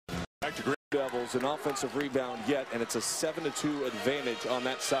back to Green Devils an offensive rebound yet, and it's a 7-2 advantage on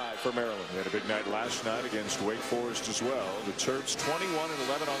that side for Maryland. They had a big night last night against Wake Forest as well. The Terps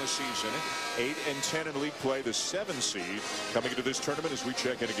 21-11 on the season, 8-10 in league play, the 7 seed coming into this tournament as we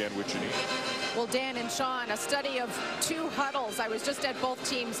check in again with Janine. Well, Dan and Sean, a study of 2 huddles. I was just at both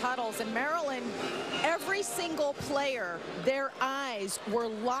teams' huddles, and Maryland, every single player, their eyes were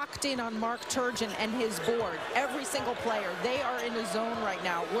locked in on Mark Turgeon and his board. Every single player, they are in a zone right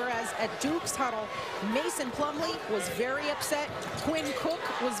now. Whereas at Duke's huddle, Mason Plumlee was very upset, Quinn Cook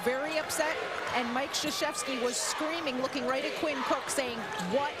was very upset, and Mike Krzyzewski was screaming, looking right at Quinn Cook, saying,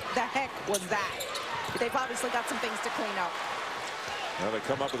 "What the heck was that?" They've obviously got some things to clean up. Well, they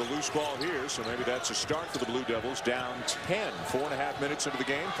come up with a loose ball here, so maybe that's a start for the Blue Devils. Down 10, 4.5 minutes into the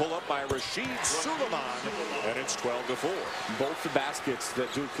game. Pull up by Rashid Suleiman, and it's 12-4. Both the baskets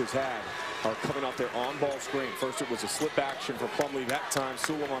that Duke has had are coming off their on-ball screen. First, it was a slip action for Plumlee. That time,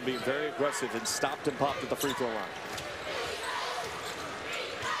 Suleiman being very aggressive and stopped and popped at the free throw line.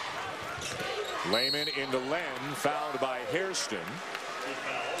 Layman into Len, fouled by Hairston.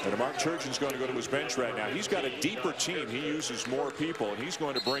 And Mark Turgeon's going to go to his bench right now. He's got a deeper team. He uses more people, and he's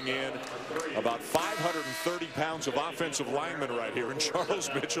going to bring in about 530 pounds of offensive linemen right here in Charles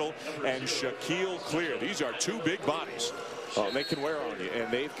Mitchell and Shaquille Clear. These are 2 big bodies. Oh, they can wear on you,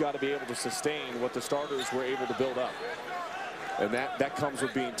 and they've got to be able to sustain what the starters were able to build up. And that comes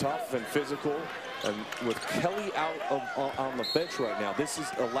with being tough and physical. And with Kelly out on the bench right now, this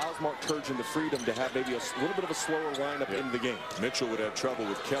allows Mark Turgeon the freedom to have maybe a little bit of a slower lineup in the game. Mitchell would have trouble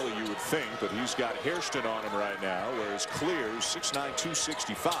with Kelly, you would think, but he's got Hairston on him right now, whereas Clear, 6'9",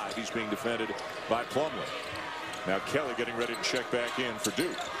 265, he's being defended by Plumlee. Now Kelly getting ready to check back in for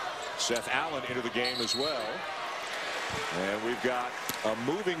Duke. Seth Allen into the game as well. And we've got a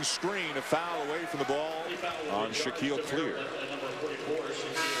moving screen, a foul away from the ball on Shaquille Clear.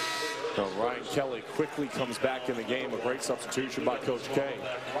 So Ryan Kelly quickly comes back in the game. A great substitution by Coach K.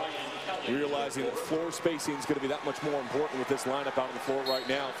 Realizing that floor spacing is going to be that much more important with this lineup out on the floor right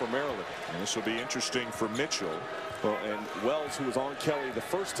now for Maryland. And this will be interesting for Mitchell. Well, and Wells, who was on Kelly the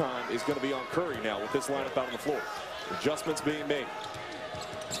first time, is going to be on Curry now with this lineup out on the floor. Adjustments being made.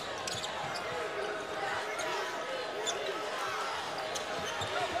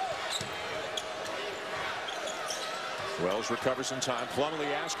 Wells recovers in time.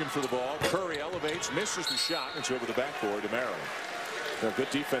 Plumlee asking for the ball. Curry elevates, misses the shot. It's over the backboard to Maryland. Good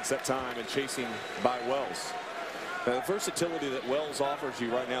defense that time and chasing by Wells. Now, the versatility that Wells offers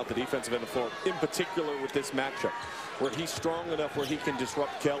you right now at the defensive end of the floor, in particular with this matchup, where he's strong enough where he can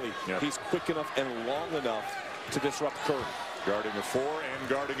disrupt Kelly. Yep. He's quick enough and long enough to disrupt Curry. Guarding a 4 and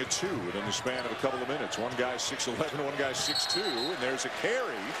guarding a 2 within the span of a couple of minutes. One guy's 6'11", one guy's 6'2", and there's a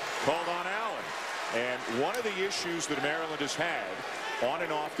carry called on Allen. And one of the issues that Maryland has had on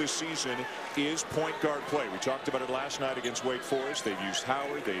and off this season is point guard play. We talked about it last night against Wake Forest. They've used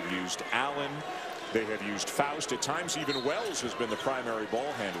Howard. They've used Allen. They have used Faust. At times, even Wells has been the primary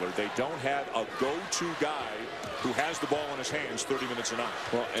ball handler. They don't have a go-to guy who has the ball in his hands 30 minutes a night.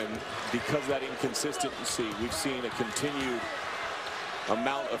 Well, and because of that inconsistency, we've seen a continued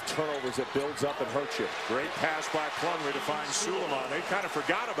amount of turnovers that builds up and hurts you. Great pass by Plumlee to find Suleiman. They kind of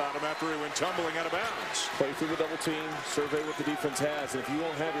forgot about him after he went tumbling out of bounds. Play through the double team, survey what the defense has, and if you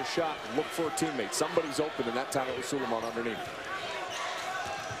don't have your shot, look for a teammate. Somebody's open, and that time it was Suleiman underneath.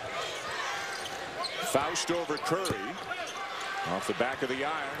 Faust over Curry. Off the back of the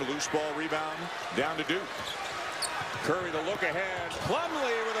iron, loose ball rebound down to Duke. Curry the look ahead.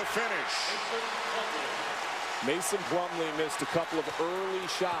 Plumlee with a finish. Mason Plumlee missed a couple of early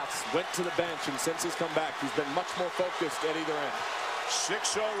shots, went to the bench, and since he's come back, he's been much more focused at either end.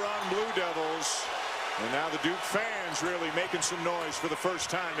 6-0 run Blue Devils. And now the Duke fans really making some noise for the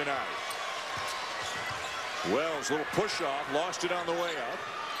first time tonight. Wells, little push off, lost it on the way up.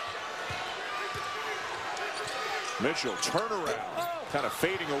 Mitchell, turnaround, kind of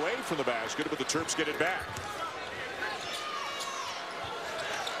fading away from the basket, but the Terps get it back.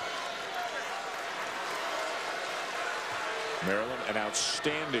 Maryland, an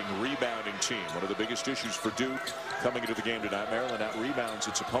outstanding rebounding team. One of the biggest issues for Duke coming into the game tonight. Maryland out-rebounds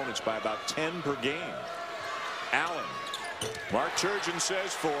its opponents by about 10 per game. Allen. Mark Turgeon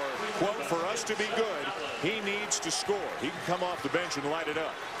says quote, for us to be good, he needs to score. He can come off the bench and light it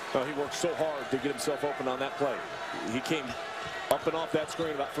up. Well, he worked so hard to get himself open on that play. He came up and off that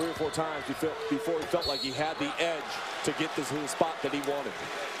screen about 3 or 4 times before he felt like he had the edge to get to the spot that he wanted.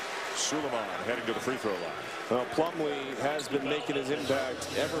 Suleiman heading to the free throw line. Well, Plumlee has been making his impact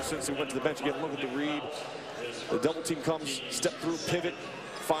ever since he went to the bench. Again, look at the read. The double team comes, step through, pivot,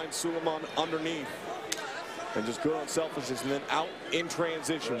 finds Suleiman underneath. and just good on selfishness, and then out in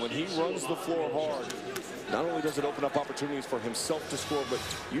transition. When he runs the floor hard, not only does it open up opportunities for himself to score, but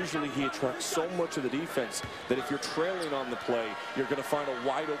usually he attracts so much of the defense that if you're trailing on the play, you're going to find a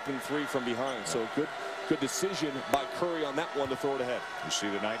wide open three from behind. So good decision by Curry on that one to throw it ahead. You see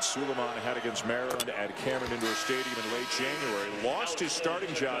the night Suleiman had against Maryland at Cameron Indoor Stadium in late January. Lost his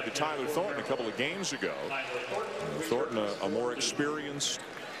starting job to Tyler Thornton a couple of games ago. Thornton, a more experienced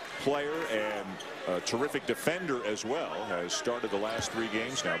player and a terrific defender as well, has started the last 3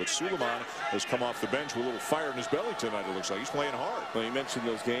 games now. But Suleiman has come off the bench with a little fire in his belly tonight. It looks like he's playing hard. Well, you mentioned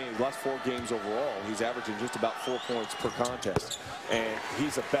those games, last 4 games overall, he's averaging just about 4 points per contest. And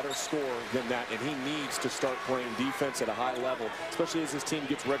he's a better scorer than that, and he needs to start playing defense at a high level, especially as his team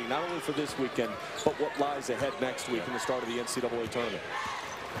gets ready, not only for this weekend, but what lies ahead next week in the start of the NCAA tournament.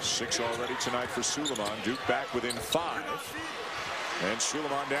 6 already tonight for Suleiman. Duke back within 5. And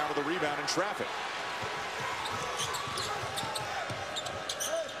Suleiman down to the rebound in traffic.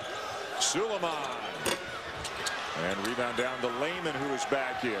 Suleiman. And rebound down to Lehman, who is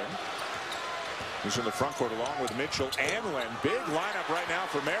back in. He's in the front court along with Mitchell and Len. Big lineup right now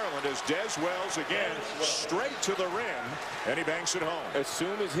for Maryland as Des Wells again straight to the rim, and he banks it home. As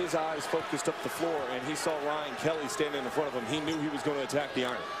soon as his eyes focused up the floor and he saw Ryan Kelly standing in front of him, he knew he was going to attack the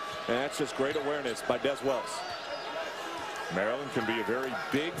iron. And that's just great awareness by Des Wells. Maryland can be a very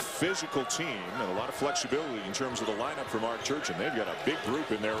big physical team and a lot of flexibility in terms of the lineup for Mark Turgeon. They've got a big group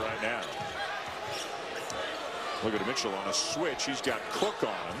in there right now. Look at Mitchell on a switch. He's got Cook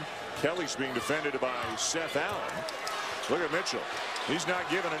on him. Kelly's being defended by Seth Allen. Look at Mitchell. He's not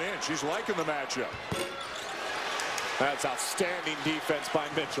giving an inch. He's liking the matchup. That's outstanding defense by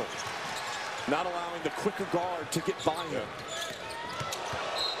Mitchell. Not allowing the quicker guard to get by him.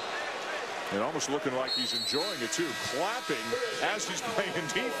 And almost looking like he's enjoying it too, clapping as he's playing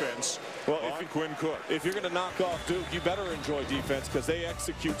defense on Quinn Cook. If you're going to knock off Duke, you better enjoy defense because they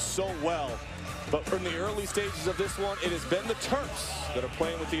execute so well. But in the early stages of this one, it has been the Terps that are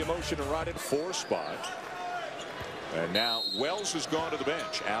playing with the emotion and right at 4 spot. And now Wells has gone to the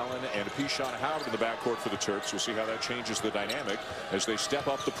bench. Allen and Pishon Howard in the backcourt for the Terps. We'll see how that changes the dynamic as they step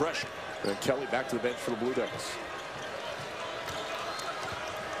up the pressure. And Kelly back to the bench for the Blue Devils.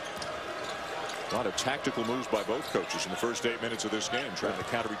 A lot of tactical moves by both coaches in the first 8 minutes of this game, trying to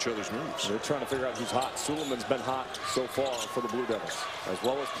counter each other's moves. They're trying to figure out who's hot. Suleiman's been hot so far for the Blue Devils, as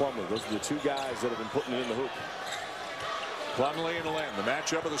well as Plumlee. Those are the 2 guys that have been putting it in the hoop. Plumlee and Len, the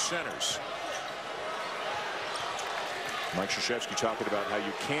matchup of the centers. Mike Krzyzewski talking about how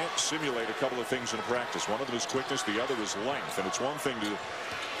you can't simulate a couple of things in practice. One of them is quickness, the other is length. And it's one thing to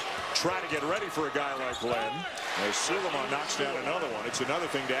try to get ready for a guy like Len. As Suleiman knocks down another one, it's another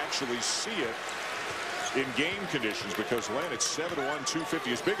thing to actually see it in game conditions, because Len, it's 7'1",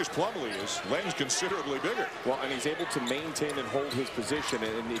 250. As big as Plumlee is, Len's considerably bigger. Well, and he's able to maintain and hold his position.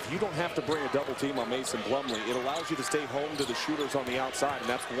 And if you don't have to bring a double team on Mason Plumlee, it allows you to stay home to the shooters on the outside. And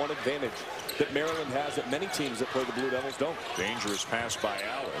that's one advantage that Maryland has that many teams that play the Blue Devils don't. Dangerous pass by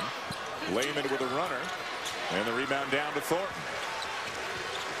Allen. Lehman with a runner. And the rebound down to Thornton.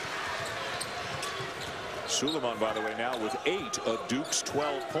 Suleiman, by the way, now with 8 of Duke's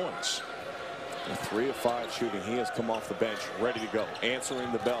 12 points. 3 of 5 shooting. He has come off the bench ready to go,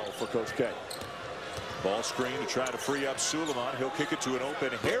 answering the bell for Coach K. Ball screen to try to free up Suleiman. He'll kick it to an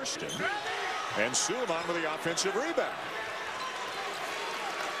open Hairston, and Suleiman with the offensive rebound.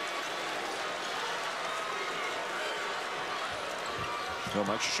 No,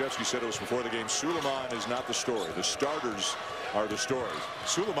 Mike Krzyzewski said it was before the game. Suleiman is not the story. The starters are the story.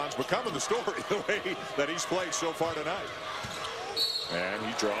 Suleiman's becoming the story the way that he's played so far tonight. And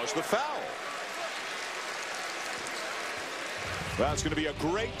he draws the foul. Well, it's going to be a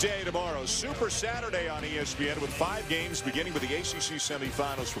great day tomorrow. Super Saturday on ESPN with 5 games beginning with the ACC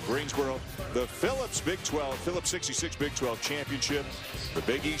semifinals from Greensboro. The Phillips 66 Big 12 Championship. The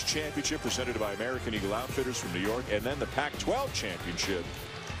Big East Championship presented by American Eagle Outfitters from New York. And then the Pac-12 Championship.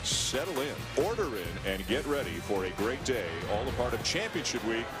 Settle in, order in, and get ready for a great day. All a part of Championship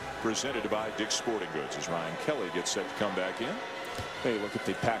Week presented by Dick's Sporting Goods as Ryan Kelly gets set to come back in. Hey, look at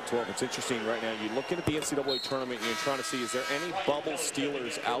the Pac-12. It's interesting right now. You're looking at the NCAA tournament and you're trying to see, is there any bubble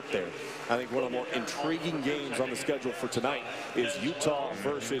stealers out there? I think one of the more intriguing games on the schedule for tonight is Utah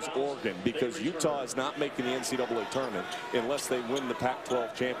versus Oregon, because Utah is not making the NCAA tournament unless they win the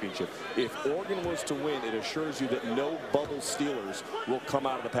Pac-12 championship. If Oregon was to win, it assures you that no bubble stealers will come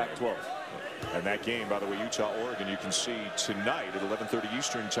out of the Pac-12. And that game, by the way, Utah-Oregon, you can see tonight at 11:30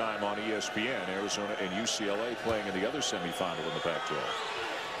 Eastern time on ESPN. Arizona and UCLA playing in the other semifinal in the Pac-12.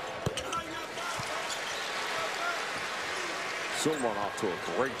 Suleiman off to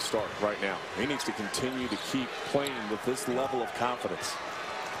a great start right now. He needs to continue to keep playing with this level of confidence.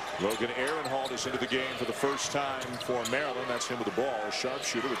 Logan Aaronhold is into the game for the first time for Maryland. That's him with the ball. A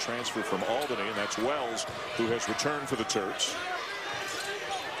sharpshooter, a transfer from Albany, and that's Wells, who has returned for the Terps.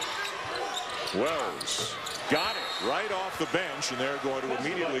 Wells got it right off the bench, and they're going to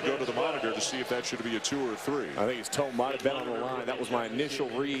immediately go to the monitor to see if that should be a 2 or a 3. I think his toe might have been on the line. That was my initial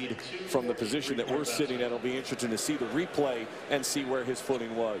read from the position that we're sitting at. It'll be interesting to see the replay and see where his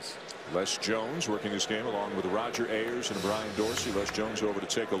footing was. Les Jones working this game along with Roger Ayers and Brian Dorsey. Les Jones over to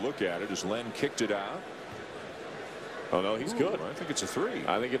take a look at it as Len kicked it out. Oh, no, he's good. I think it's a 3.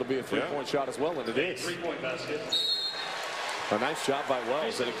 I think it'll be a three-point shot as well, and it is. A nice job by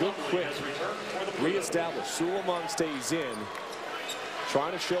Wells and a good quick reestablish. Suleiman stays in,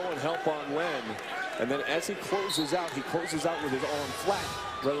 trying to show and help on Len. And then as he closes out with his arm flat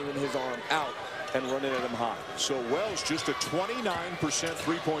rather than his arm out and running at him high. So Wells, just a 29%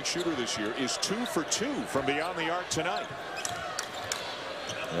 three-point shooter this year, is 2 for 2 from beyond the arc tonight.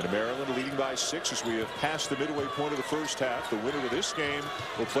 And Maryland leading by 6 as we have passed the midway point of the first half. The winner of this game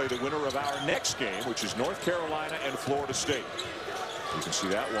will play the winner of our next game, which is North Carolina and Florida State. You can see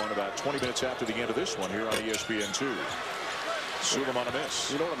that one about 20 minutes after the end of this one here on ESPN2. Suleiman on a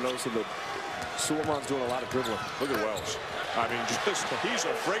miss. You know what I'm noticing? That Suleiman's doing a lot of dribbling. Look at Wells. I mean, just he's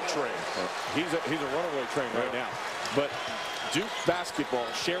a freight train. He's a runaway train right now. But Duke basketball,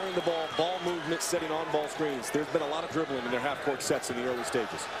 sharing the ball movement, setting on ball screens. There's been a lot of dribbling in their half-court sets in the early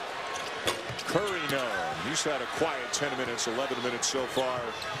stages. Curry, no. He's had a quiet 10 minutes, 11 minutes so far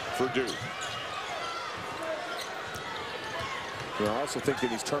for Duke. You know, I also think in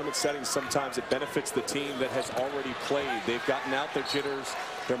these tournament settings, sometimes it benefits the team that has already played. They've gotten out their jitters.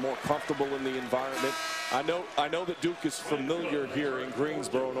 They're more comfortable in the environment. I know that Duke is familiar here in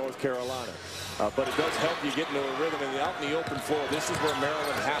Greensboro, North Carolina. But it does help you get into a rhythm and out in the open floor. This is where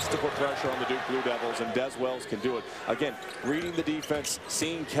Maryland has to put pressure on the Duke Blue Devils, and Des Wells can do it. Again, reading the defense,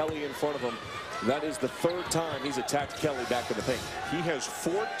 seeing Kelly in front of him. That is the 3rd time he's attacked Kelly back in the paint. He has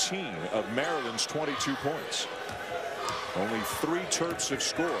 14 of Maryland's 22 points. Only 3 Terps have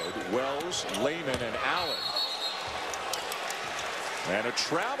scored: Wells, Lehman, and Allen. And a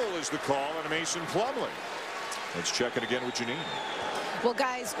travel is the call on Mason Plumlee. Let's check it again with Janine. Well,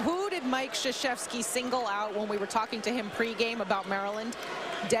 guys, who did Mike Krzyzewski single out when we were talking to him pregame about Maryland?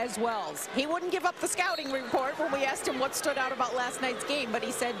 Des Wells. He wouldn't give up the scouting report when we asked him what stood out about last night's game, but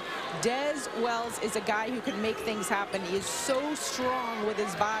he said Des Wells is a guy who can make things happen. He is so strong with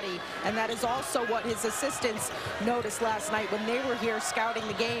his body, and that is also what his assistants noticed last night when they were here scouting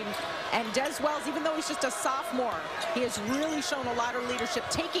the game. And Des Wells, even though he's just a sophomore, he has really shown a lot of leadership,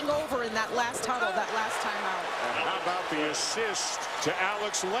 taking over in that last huddle, that last time out. And how about the assist to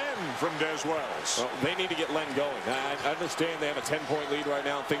Alex Len from Des Wells? Well, they need to get Len going. I understand they have a 10-point lead right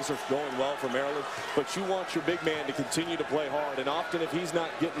now. Things are going well for Maryland, but you want your big man to continue to play hard, and often if he's not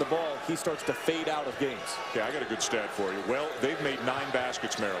getting the ball, he starts to fade out of games. Okay, I got a good stat for you. Well, they've made 9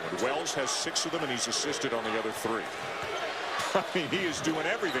 baskets, Maryland. Wells has 6 of them, and he's assisted on the other 3. I mean, he is doing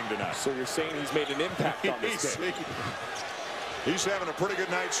everything tonight. So you're saying he's made an impact on this game? He's having a pretty good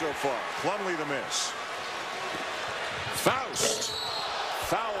night so far. Plumlee the miss. Faust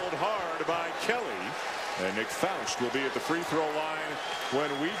fouled hard by Kelly. And Nick Faust will be at the free throw line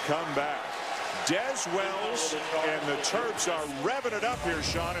when we come back. Des Wells and the Terps are revving it up here,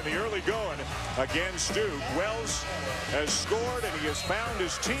 Sean, in the early going against Duke. Wells has scored, and he has found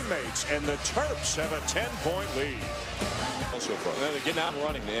his teammates, and the Terps have a 10-point lead. So far. They're getting out and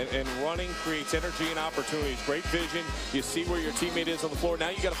running, and running creates energy and opportunities. Great vision. You see where your teammate is on the floor. Now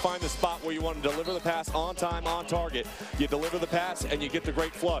you got to find the spot where you want to deliver the pass on time, on target. You deliver the pass, and you get the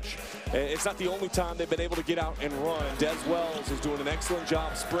great flush. It's not the only time they've been able to get out and run. Des Wells is doing an excellent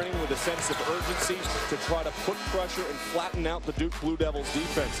job sprinting with a sense of urgency to try to put pressure and flatten out the Duke Blue Devils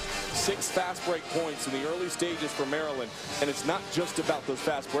defense. 6 fast break points in the early stages for Maryland, and it's not just about those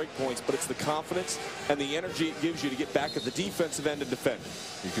fast break points, but it's the confidence and the energy it gives you to get back at the defensive end and defend.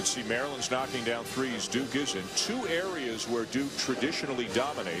 You can see Maryland's knocking down threes. Duke isn't. 2 areas where Duke traditionally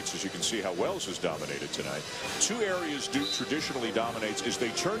dominates, as you can see how Wells has dominated tonight. 2 areas Duke traditionally dominates is they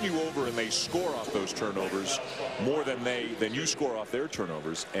turn you over and they score off those turnovers more than you score off their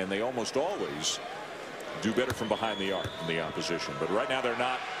turnovers, and they almost always do better from behind the arc than the opposition. But right now they're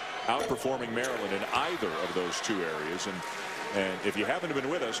not outperforming Maryland in either of those 2 areas. And if you haven't been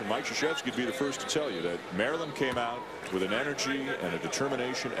with us, and Mike Krzyzewski would be the first to tell you that Maryland came out with an energy and a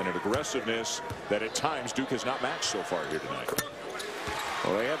determination and an aggressiveness that at times Duke has not matched so far here tonight.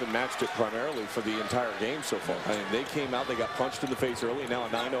 Well, they haven't matched it primarily for the entire game so far. I mean, they came out, they got punched in the face early, now a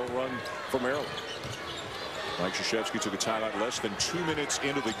 9-0 run for Maryland. Mike Krzyzewski took a timeout less than 2 minutes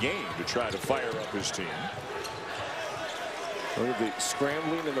into the game to try to fire up his team. Look at the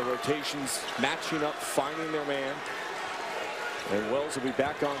scrambling and the rotations, matching up, finding their man. And Wells will be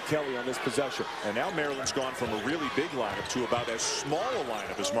back on Kelly on this possession. And now Maryland's gone from a really big lineup to about as small a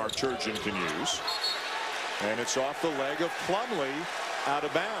lineup as Mark Turgeon can use. And it's off the leg of Plumlee out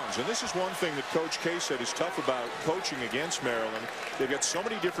of bounds. And this is one thing that Coach K said is tough about coaching against Maryland. They've got so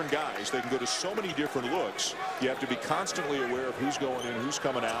many different guys. They can go to so many different looks. You have to be constantly aware of who's going in, who's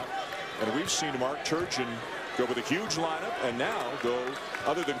coming out. And we've seen Mark Turgeon go with a huge lineup and now go,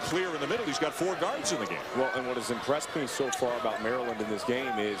 other than clear in the middle, he's got 4 guards in the game. Well, and what has impressed me so far about Maryland in this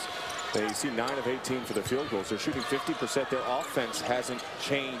game is they see 9 of 18 for their field goals. They're shooting 50%. Their offense hasn't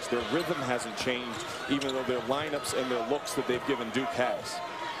changed. Their rhythm hasn't changed, even though their lineups and their looks that they've given Duke has.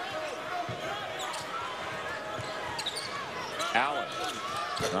 Allen,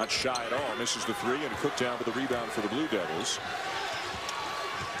 not shy at all, misses the 3, and Cook down for the rebound for the Blue Devils.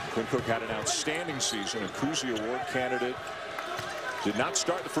 Quinn Cook had an outstanding season, a Cousy Award candidate. Did not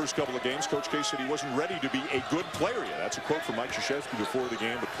start the first couple of games. Coach K said he wasn't ready to be a good player yet. That's a quote from Mike Krzyzewski before the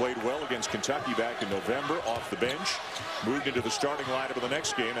game, but played well against Kentucky back in November off the bench. Moved into the starting lineup of the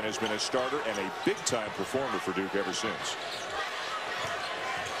next game and has been a starter and a big-time performer for Duke ever since.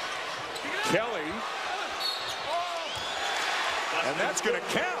 Kelly. And that's going to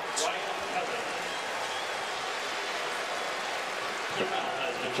count.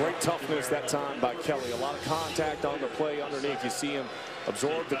 Great toughness that time by Kelly. A lot of contact on the play underneath. You see him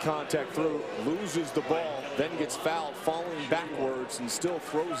absorb the contact through, loses the ball, then gets fouled, falling backwards, and still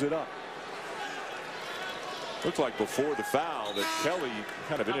throws it up. Looked like before the foul that Kelly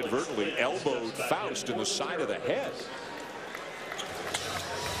kind of inadvertently elbowed Faust in the side of the head.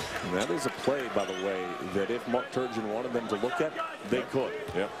 And that is a play, by the way, that if Mark Turgeon wanted them to look at, they could.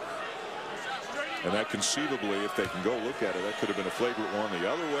 Yep. And that conceivably, if they can go look at it, that could have been a flagrant one the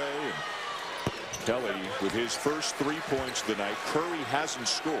other way. And Kelly with his first 3 points of the night. Curry hasn't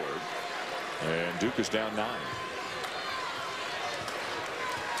scored. And Duke is down 9.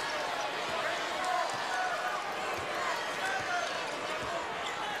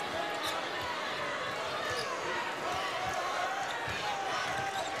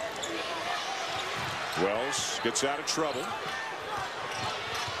 Wells gets out of trouble.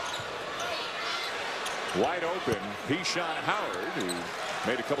 Wide open, Keyshawn Howard, who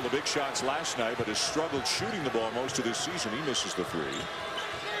made a couple of big shots last night, but has struggled shooting the ball most of this season. He misses the 3.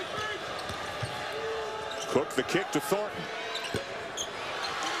 Cook the kick to Thornton.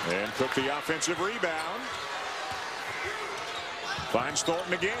 And Cook the offensive rebound. Finds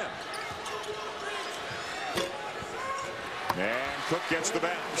Thornton again. And Cook gets the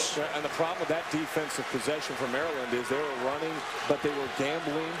bounce. And the problem with that defensive possession for Maryland is they were running, but they were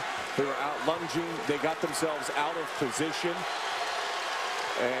gambling. They were out lunging. They got themselves out of position.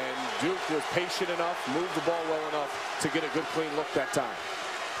 And Duke was patient enough, moved the ball well enough to get a good clean look that time.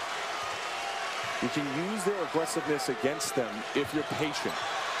 You can use their aggressiveness against them if you're patient.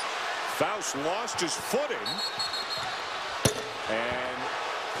 Faust lost his footing. And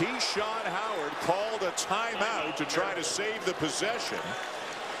Keyshawn Howard called a timeout to try to save the possession.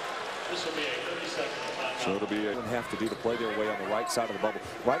 This will be a 30-second timeout. So it'll be a Have to do to play their way on the right side of the bubble.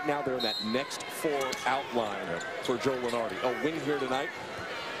 Right now they're in that next 4 outline for Joe Lunardi. A win here tonight,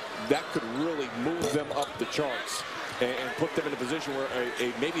 that could really move them up the charts and put them in a position where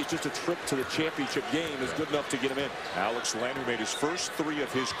maybe just a trip to the championship game is good enough to get them in. Alex Landry made his first 3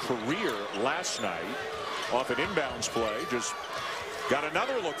 of his career last night off an inbounds play. Just got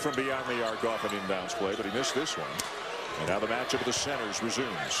another look from beyond the arc off an inbounds play, but he missed this one. And now the matchup of the centers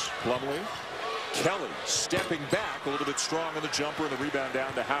resumes. Plumlee, Kelly stepping back a little bit strong on the jumper, and the rebound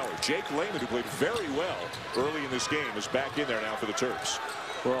down to Howard. Jake Layman, who played very well early in this game, is back in there now for the Terps.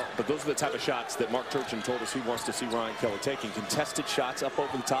 Well, but those are the type of shots that Mark Turgeon told us he wants to see Ryan Kelly taking. Contested shots up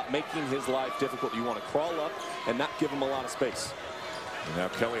over the top, making his life difficult. You want to crawl up and not give him a lot of space. And now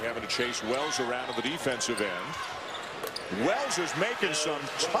Kelly having to chase Wells around on the defensive end. Wells is making some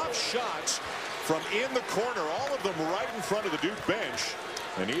tough shots from in the corner, all of them right in front of the Duke bench.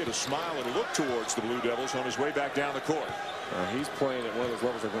 And he had a smile and a look towards the Blue Devils on his way back down the court. He's playing at one of those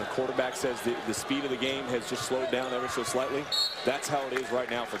levels like when a quarterback says the speed of the game has just slowed down ever so slightly. That's how it is right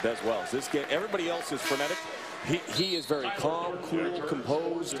now for Des Wells. This game, everybody else is frenetic. He is very calm, cool,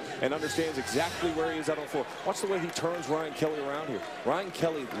 composed, and understands exactly where he is out on the floor. Watch the way he turns Ryan Kelly around here. Ryan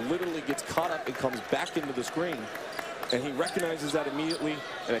Kelly literally gets caught up and comes back into the screen. And he recognizes that immediately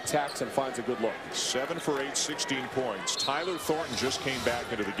and attacks and finds a good look. 7 for 8, 16 points. Tyler Thornton just came back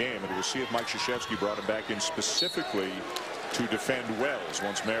into the game, and we'll see if Mike Krzyzewski brought him back in specifically to defend Wells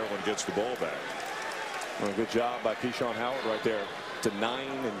once Maryland gets the ball back. Well, good job by Keyshawn Howard right there to 9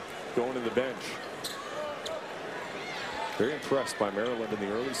 and going to the bench. Very impressed by Maryland in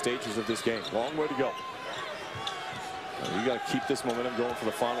the early stages of this game. Long way to go. You got to keep this momentum going for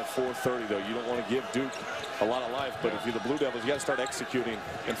the final 4:30, though. You don't want to give Duke a lot of life, but if you're the Blue Devils, you got to start executing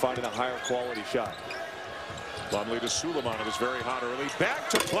and finding a higher quality shot. Plumlee to Suleiman. It was very hot early.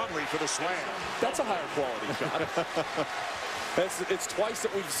 Back to Plumlee for the slam. That's a higher quality shot. It's twice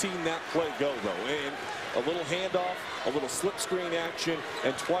that we've seen that play go, though. And a little handoff, a little slip screen action,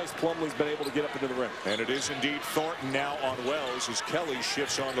 and twice Plumlee's been able to get up into the rim. And it is indeed Thornton now on Wells as Kelly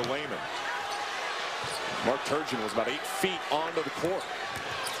shifts on to Lehman. Mark Turgeon was about 8 feet onto the court.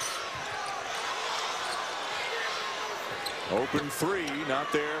 Open three,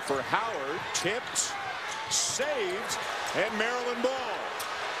 not there for Howard. Tipped, saved, and Maryland ball.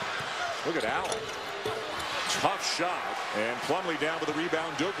 Look at Allen. Tough shot, and Plumlee down with the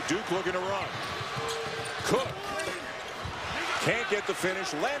rebound. Duke looking to run. Cook can't get the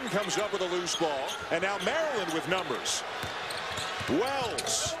finish. Len comes up with a loose ball, and now Maryland with numbers.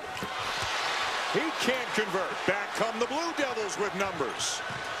 Wells. He can't convert. Back come the Blue Devils with numbers.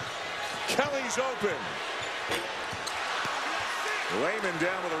 Kelly's open. Lehman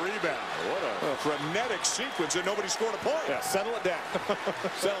down with a rebound. What a frenetic sequence, and nobody scored a point. Yeah, settle it down.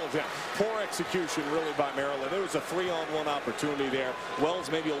 Settle it down. Poor execution, really, by Maryland. There was a 3-on-1 opportunity there. Wells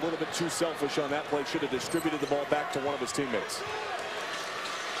maybe a little bit too selfish on that play. Should have distributed the ball back to one of his teammates.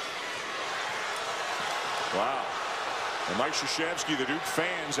 Wow. And Mike Krzyzewski, the Duke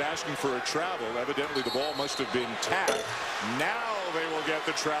fans asking for a travel. Evidently, the ball must have been tapped. Now they will get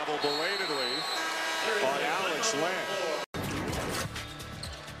the travel belatedly on Alex Len.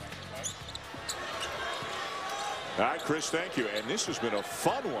 All right, Chris, thank you. And this has been a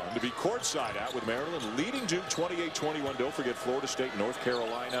fun one to be courtside out with Maryland leading Duke 28-21. Don't forget Florida State, North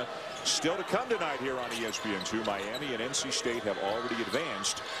Carolina still to come tonight here on ESPN2. Miami and NC State have already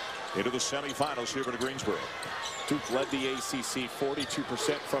advanced into the semifinals here in Greensboro. Duke led the ACC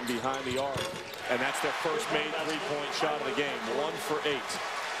 42% from behind the arc, and that's their first made three-point shot of the game. 1 for 8.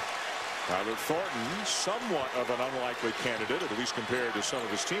 Tyler Thornton, somewhat of an unlikely candidate, at least compared to some of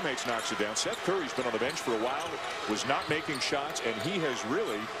his teammates, knocks it down. Seth Curry's been on the bench for a while, was not making shots, and he has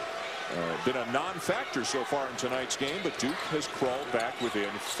really been a non-factor so far in tonight's game, but Duke has crawled back within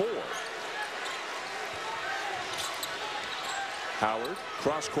 4. Howard,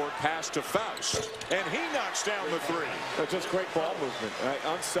 cross-court pass to Faust, and he knocks down the 3. Just great ball movement.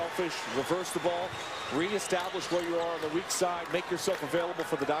 Unselfish, reverse the ball, reestablish where you are on the weak side, make yourself available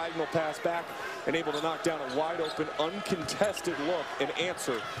for the diagonal pass back, and able to knock down a wide-open, uncontested look and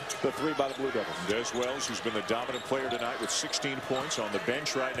answer the 3 by the Blue Devils. Des Wells, who's been the dominant player tonight with 16 points on the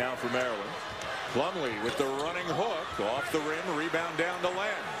bench right now for Maryland. Plumlee with the running hook, off the rim, rebound down to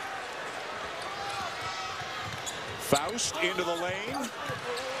Len. Faust into the lane,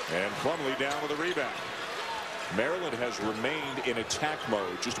 and Plumlee down with a rebound. Maryland has remained in attack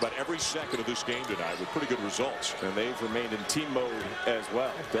mode just about every second of this game tonight with pretty good results. And they've remained in team mode as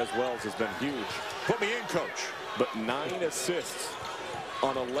well. Des Wells has been huge. Put me in, coach. But 9 assists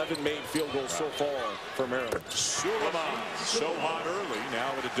on 11 made field goals so far for Maryland. Suleiman so hot early, now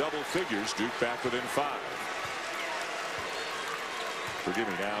at a double figures. Duke back within 5. Forgive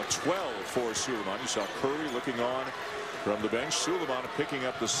me now, 12 for Suleiman. You saw Curry looking on from the bench. Suleiman picking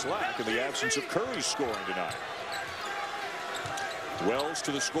up the slack in the absence of Curry's scoring tonight. Wells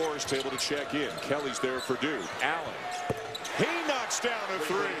to the scorer's table to check in. Kelly's there for Duke. Allen. He knocks down a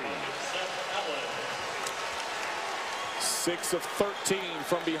 3. 6 of 13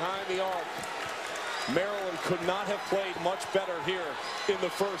 from behind the arc. Maryland could not have played much better here in the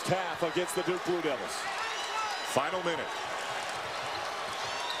first half against the Duke Blue Devils. Final minute.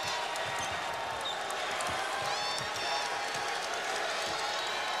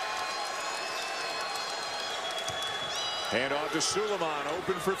 Hand off to Suleiman,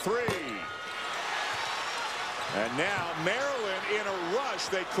 open for 3. And now Maryland in a rush.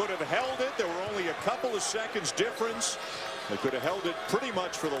 They could have held it. There were only a couple of seconds difference. They could have held it pretty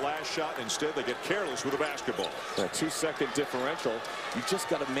much for the last shot. Instead, they get careless with the basketball. That 2-second differential. You just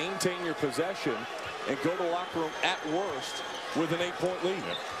got to maintain your possession and go to the locker room at worst with an 8-point lead.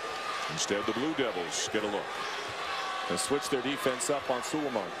 Yep. Instead, the Blue Devils get a look. And switch their defense up on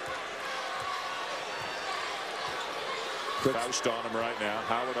Suleiman. Faust on him right now.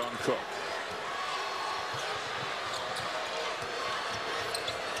 Howard on Cook.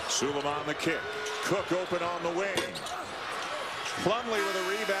 Suleiman the kick. Cook open on the wing. Plumlee with a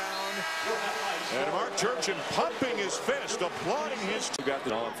rebound. And Mark Turgeon pumping his fist, applauding his. Got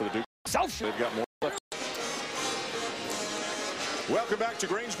the on for the Duke. They've got more left. Welcome back to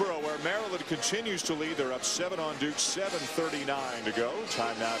Greensboro, where Maryland continues to lead. They're up 7 on Duke, 7:39 to go.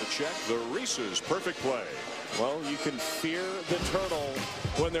 Time now to check the Reese's perfect play. Well, you can fear the turtle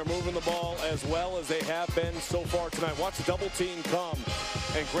when they're moving the ball as well as they have been so far tonight. Watch the double team come,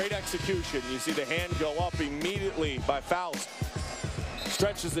 and great execution. You see the hand go up immediately by Faust.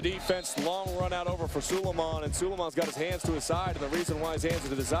 Stretches the defense, long run out over for Suleiman, and Suleiman's got his hands to his side, and the reason why his hands are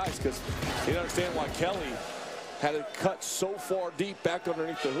to his eyes because he didn't understand why Kelly had it cut so far deep back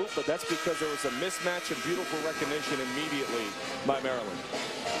underneath the hoop, but that's because there was a mismatch and beautiful recognition immediately by Maryland.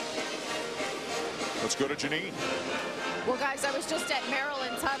 Let's go to Janine. Well, guys, I was just at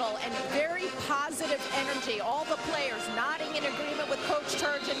Maryland's huddle, and very positive energy. All the players nodding in agreement with Coach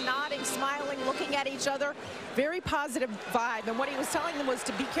Turgeon, nodding, smiling, looking at each other. Very positive vibe. And what he was telling them was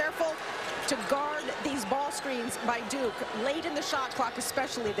to be careful to guard these ball screens by Duke. Late in the shot clock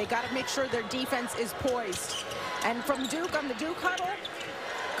especially, they got to make sure their defense is poised. And from Duke, on the Duke huddle,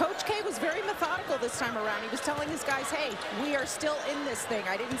 Coach K was very methodical this time around. He was telling his guys, hey, we are still in this thing.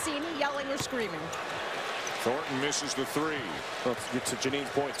 I didn't see any yelling or screaming. Thornton misses the three. Well, to get to Janine's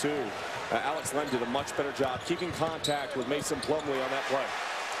point, too, Alex Len did a much better job keeping contact with Mason Plumlee on that play.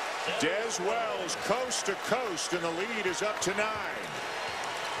 Des Wells coast to coast, and the lead is up to 9.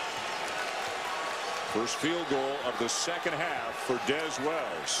 First field goal of the second half for Des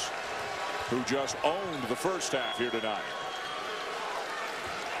Wells, who just owned the first half here tonight.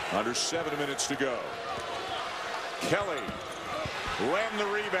 Under 7 minutes to go. Kelly, Len the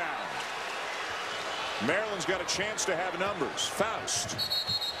rebound. Maryland's got a chance to have numbers. Faust.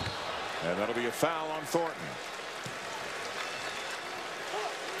 And that'll be a foul on Thornton.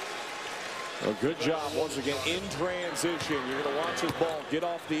 A good job once again in transition. You're going to watch his ball get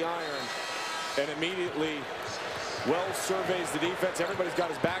off the iron, and immediately Wells surveys the defense. Everybody's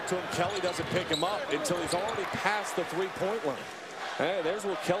got his back to him. Kelly doesn't pick him up until he's already past the three-point line. Hey, there's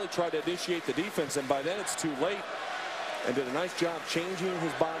where Kelly tried to initiate the defense, and by then it's too late. And did a nice job changing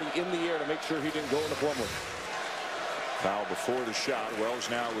his body in the air to make sure he didn't go into Plumlee. Foul before the shot. Wells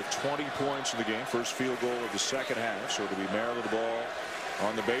now with 20 points in the game. First field goal of the second half. So it'll be Maryland ball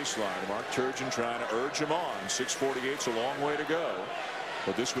on the baseline. Mark Turgeon trying to urge him on. 6:48's a long way to go.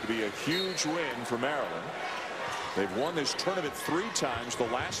 But this would be a huge win for Maryland. They've won this tournament 3 times. The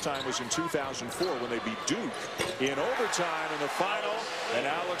last time was in 2004 when they beat Duke in overtime in the final. And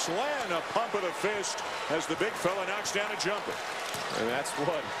Alex Len, a pump of the fist as the big fella knocks down a jumper. And that's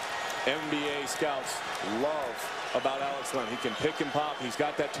what NBA scouts love about Alex Len. He can pick and pop. He's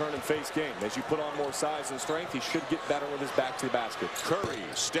got that turn and face game. As you put on more size and strength, he should get better with his back to the basket. Curry,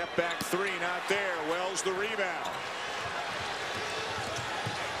 step back 3, not there. Wells the rebound.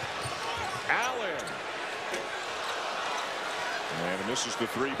 Allen. And misses the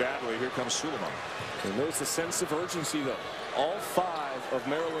 3 badly. Here comes Suleiman. And there's the sense of urgency, though. All 5 of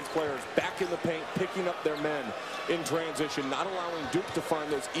Maryland's players back in the paint, picking up their men in transition, not allowing Duke to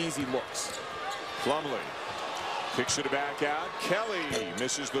find those easy looks. Plumlee kicks it back out. Kelly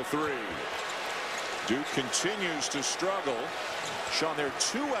misses the 3. Duke continues to struggle. Sean, they're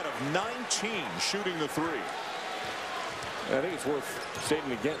 2 out of 19 shooting the 3. I think it's worth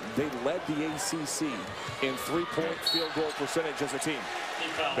stating again, they led the ACC in three-point field goal percentage as a team.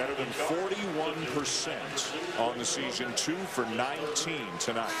 Better than 41% on the season, 2 for 19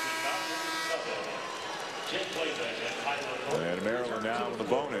 tonight. And Maryland now in the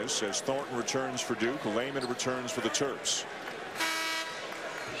bonus as Thornton returns for Duke. Layman returns for the Terps.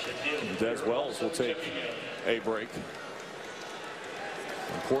 Des Wells will take a break.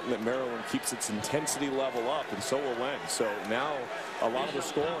 Important that Maryland keeps its intensity level up, and so will Len. So now a lot of the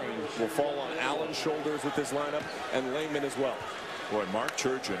scoring will fall on Allen's shoulders with this lineup, and Layman as well. Boy, Mark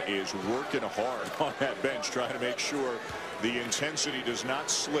Turgeon is working hard on that bench, trying to make sure the intensity does not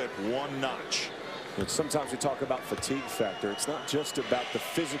slip 1 notch. And sometimes we talk about fatigue factor. It's not just about the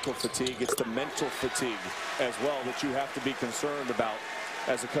physical fatigue, it's the mental fatigue as well that you have to be concerned about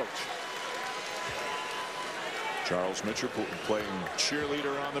as a coach. Charles Mitchell playing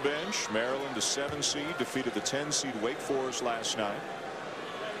cheerleader on the bench. Maryland, the 7 seed, defeated the 10 seed Wake Forest last night.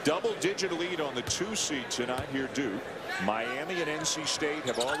 Double-digit lead on the 2 seed tonight here, Duke. Miami and NC State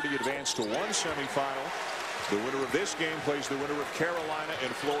have already advanced to 1 semifinal. The winner of this game plays the winner of Carolina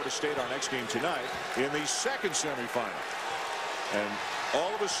and Florida State, our next game tonight, in the 2nd semifinal. And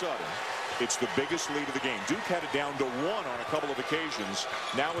all of a sudden, it's the biggest lead of the game. Duke had it down to 1 on a couple of occasions.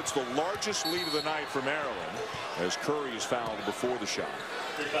 Now it's the largest lead of the night for Maryland as Curry is fouled before the shot.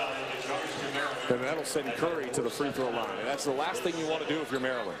 And that'll send Curry to the free throw line. And that's the last thing you want to do if you're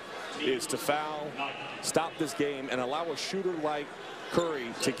Maryland, is to foul, stop this game, and allow a shooter like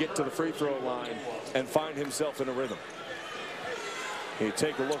Curry to get to the free throw line and find himself in a rhythm. You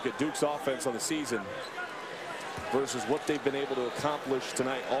take a look at Duke's offense on the season versus what they've been able to accomplish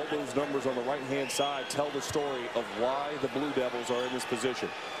tonight. All those numbers on the right-hand side tell the story of why the Blue Devils are in this position.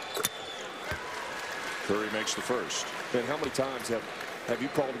 Curry makes the first. And how many times have you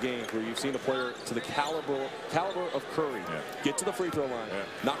called a game where you've seen a player to the caliber of Curry get to the free throw line,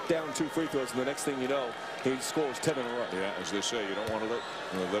 knock down 2 free throws, and the next thing you know, he scores 10 in a row. Yeah, as they say, you don't want to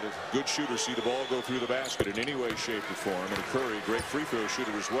let a good shooter see the ball go through the basket in any way, shape, or form. And Curry, great free throw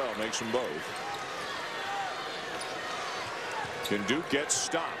shooter as well, makes them both. Can Duke get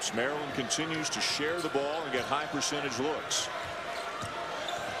stops? Maryland continues to share the ball and get high percentage looks.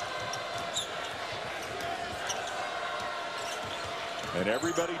 And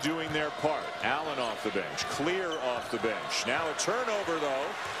everybody doing their part. Allen off the bench. Clear off the bench. Now a turnover, though.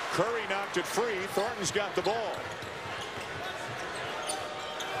 Curry knocked it free. Thornton's got the ball.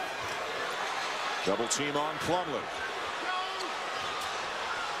 Double team on Plumlee.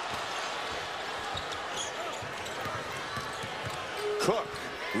 Cook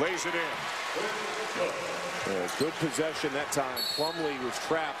lays it in. Good possession that time. Plumlee was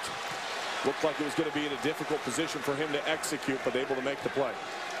trapped. Looked like it was going to be in a difficult position for him to execute, but able to make the play.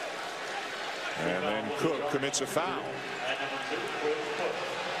 And then Cook commits a foul.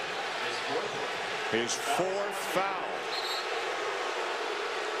 His 4th foul.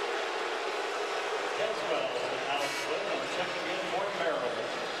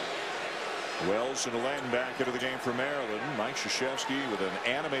 Wells and Len back into the game for Maryland. Mike Krzyzewski with an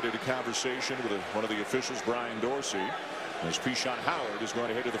animated conversation with one of the officials, Brian Dorsey, as Keyshawn Howard is going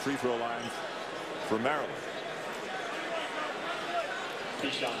to head to the free throw line for Maryland.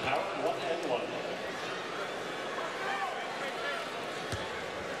 Keyshawn Howard, 1 and 1.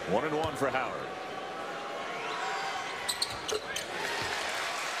 1 and 1 for Howard.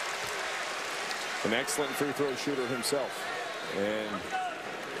 An excellent free throw shooter himself. And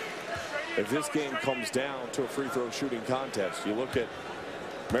if this game comes down to a free throw shooting contest, you look at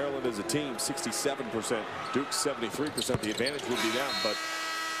Maryland as a team, 67%, Duke 73%. The advantage would be them, but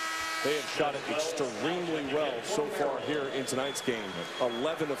they have shot it extremely well so far here in tonight's game.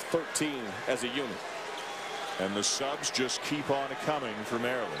 11 of 13 as a unit. And the subs just keep on coming for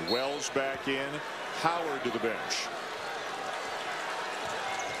Maryland. Wells back in, Howard to the bench.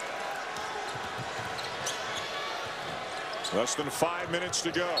 Less than 5 minutes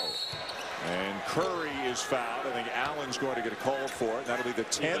to go. And Curry is fouled. I think Allen's going to get a call for it. That'll be the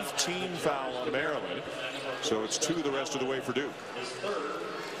 10th team foul on Maryland. So it's 2 the rest of the way for Duke.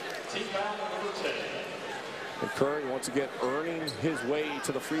 And Curry once again earning his way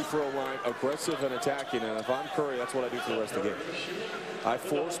to the free throw line, aggressive and attacking. And if I'm Curry, that's what I do for the rest of the game. I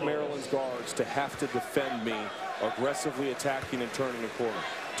force Maryland's guards to have to defend me, aggressively attacking and turning the corner.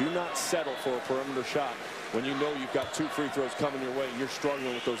 Do not settle for a perimeter shot when you know you've got 2 free throws coming your way. You're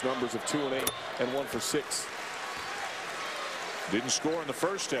struggling with those numbers of 2 and 8 and 1 for 6. Didn't score in the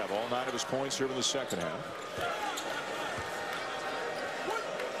first half. All 9 of his points here in the second half.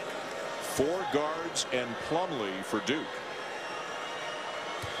 4 guards and Plumlee for Duke.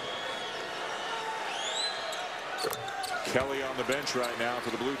 Kelly on the bench right now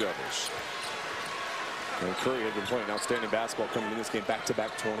for the Blue Devils. And Curry has been playing outstanding basketball coming in this game,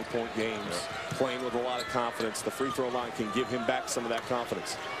 back-to-back 20-point games, playing with a lot of confidence. The free throw line can give him back some of that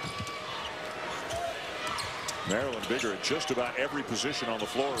confidence. Maryland bigger at just about every position on the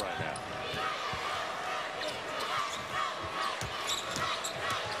floor right now.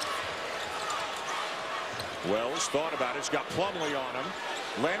 Wells thought about it. He's got Plumlee on him.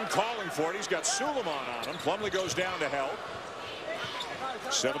 Len calling for it. He's got Suleiman on him. Plumlee goes down to help.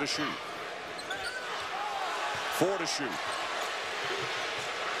 7 to shoot. 4 to shoot.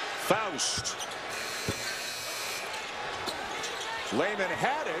 Faust. Layman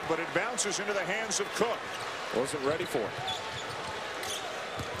had it, but it bounces into the hands of Cook. Wasn't ready for it.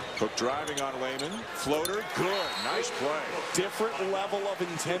 Cook driving on Layman. Floater, good. Nice play. Different level of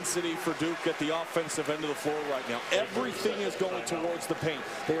intensity for Duke at the offensive end of the floor right now. Everything is going towards the paint.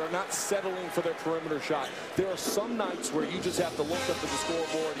 They are not settling for their perimeter shot. There are some nights where you just have to look up at the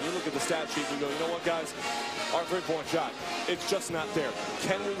scoreboard and you look at the stat sheet and you go, you know what, guys? Our three-point shot, it's just not there.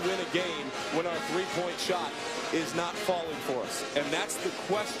 Can we win a game when our three-point shot is not falling for us? And that's the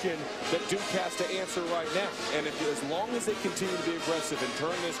question that Duke has to answer right now. And as long as they continue to be aggressive and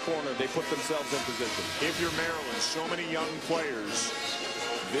turn this corner, they put themselves in position. If you're Maryland, so many young players,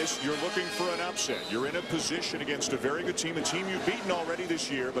 You're looking for an upset. You're in a position against a very good team, a team you've beaten already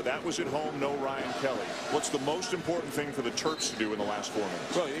this year, but that was at home, no Ryan Kelly. What's the most important thing for the Terps to do in the last 4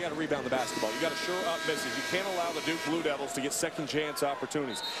 minutes? Well, you got to rebound the basketball. You got to shore up misses. You can't allow the Duke Blue Devils to get second chance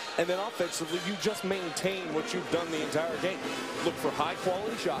opportunities. And then offensively, you just maintain what you've done the entire game. Look for high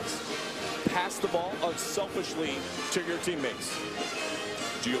quality shots. Pass the ball unselfishly to your teammates.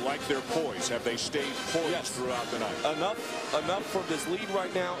 Do you like their poise? Have they stayed poised throughout the night? Enough for this lead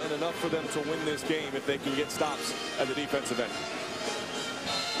right now, and enough for them to win this game if they can get stops at the defensive end.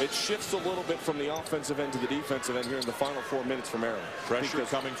 It shifts a little bit from the offensive end to the defensive end here in the final 4 minutes for Maryland. Pressure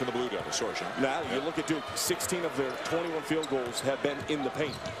coming from the Blue Devils. Sorry, Sean. Now, you look at Duke, 16 of their 21 field goals have been in the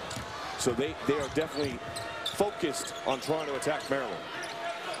paint. So they are definitely focused on trying to attack Maryland.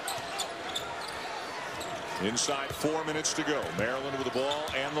 Inside 4 minutes to go. Maryland with the ball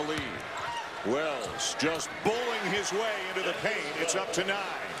and the lead. Wells just bowling his way into the paint. It's up to 9.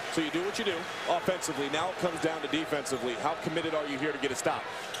 So you do what you do offensively. Now it comes down to defensively. How committed are you here to get a stop?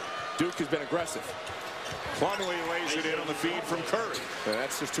 Duke has been aggressive. Plumlee lays it in on the feed from Curry. And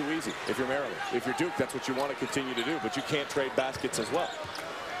that's just too easy if you're Maryland. If you're Duke, that's what you want to continue to do, but you can't trade baskets as well.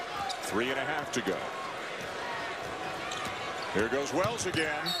 3.5 to go. Here goes Wells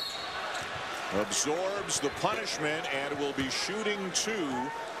again. Absorbs the punishment and will be shooting 2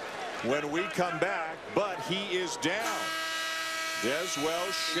 when we come back, but he is down. Des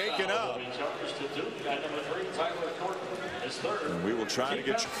Wells shaken up. And we will try to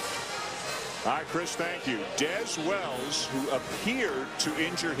get you. All right, Chris, thank you. Des Wells, who appeared to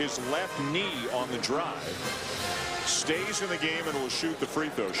injure his left knee on the drive, stays in the game and will shoot the free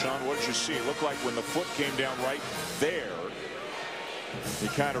throw. Sean, what did you see? It looked like when the foot came down right there, he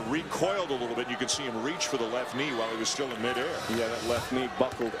kind of recoiled a little bit. You could see him reach for the left knee while he was still in midair. Yeah, that left knee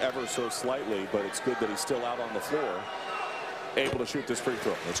buckled ever so slightly, but it's good that he's still out on the floor, able to shoot this free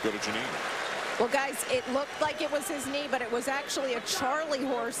throw. Let's go to Janine. Well, guys, it looked like it was his knee, but it was actually a Charlie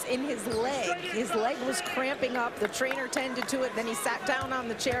horse in his leg. His leg was cramping up. The trainer tended to it. Then he sat down on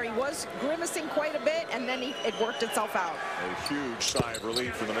the chair. He was grimacing quite a bit, and then it worked itself out. A huge sigh of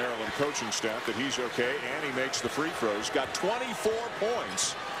relief from the Maryland coaching staff that he's okay, and he makes the free throws. Got 24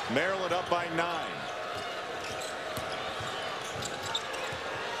 points. Maryland up by 9.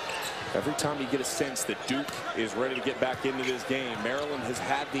 Every time you get a sense that Duke is ready to get back into this game, Maryland has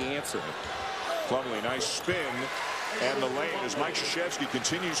had the answer. Plumlee, nice spin, and the lane as Mike Krzyzewski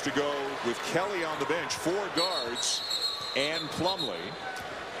continues to go with Kelly on the bench, 4 guards, and Plumlee.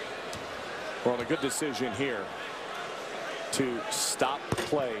 Well, a good decision here to stop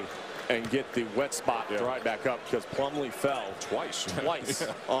play and get the wet spot right back up, because Plumlee fell twice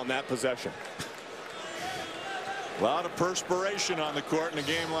on that possession. A lot of perspiration on the court in a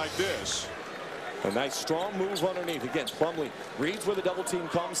game like this. A nice strong move underneath. Again, Plumlee reads where the double team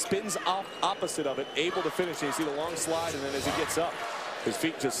comes, spins off opposite of it, able to finish. And you see the long slide, and then as he gets up, his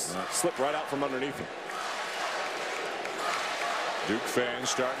feet just slip right out from underneath him. Duke fans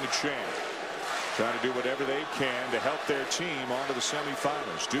starting to chant, trying to do whatever they can to help their team onto the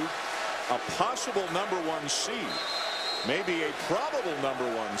semifinals. Duke, a possible #1 seed, maybe a probable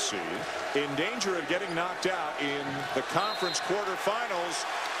 #1 seed, in danger of getting knocked out in the conference quarterfinals.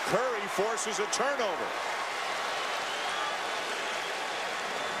 Curry forces a turnover.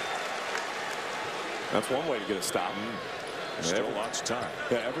 That's one way to get a stop. Still lots of time.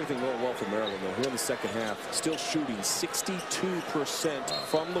 Yeah, everything going well for Maryland, though. Here in the second half, still shooting 62%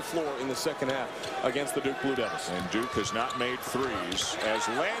 from the floor in the second half against the Duke Blue Devils. And Duke has not made threes as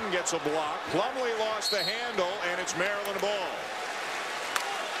Len gets a block. Plumlee lost the handle, and it's Maryland ball.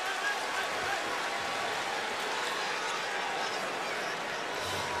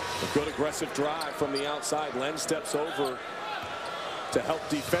 A good aggressive drive from the outside. Len steps over to help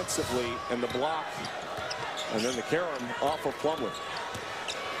defensively, and the block, and then the carom off of Plumlee.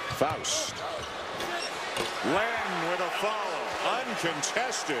 Faust. Len with a follow.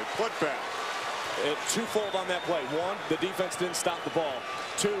 Uncontested putback. Twofold on that play. One, the defense didn't stop the ball.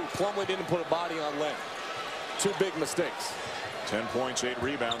 Two, Plumlee didn't put a body on Len. 2 big mistakes. 10 points, 8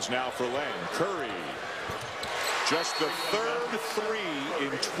 rebounds now for Len. Curry. Just the 3rd 3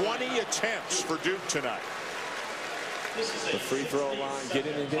 in 20 attempts for Duke tonight. The free throw line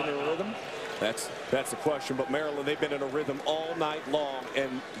getting into a rhythm. That's the question. But Maryland, they've been in a rhythm all night long.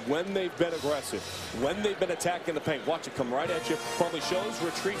 And when they've been aggressive, when they've been attacking the paint, watch it come right at you. Probably shows,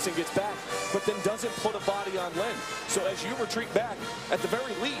 retreats, and gets back, but then doesn't put a body on Len. So as you retreat back, at the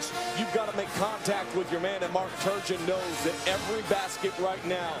very least, you've got to make contact with your man. And Mark Turgeon knows that every basket right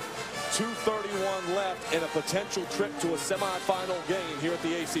now, 2:31 left, and a potential trip to a semifinal game here at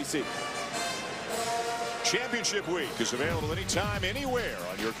the ACC. Championship Week is available anytime, anywhere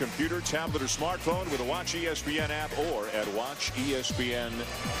on your computer, tablet, or smartphone with a Watch ESPN app or at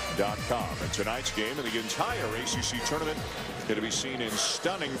WatchESPN.com. And tonight's game and the entire ACC tournament going to be seen in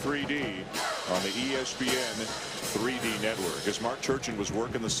stunning 3D on the ESPN 3D network. As Mark Turgeon was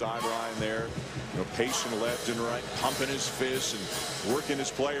working the sideline there, pacing left and right, pumping his fists and working his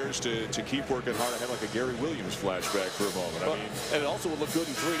players to keep working hard. I had like a Gary Williams flashback for a moment. And it also would look good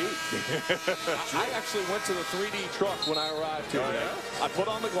in 3D. I actually went to the 3D truck when I arrived here today. I put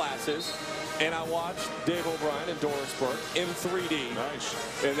on the glasses and I watched Dave O'Brien and Doris Burke in 3D. Nice.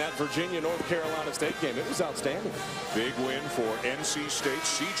 In that Virginia-North Carolina State game. It was outstanding. Big win for NC State.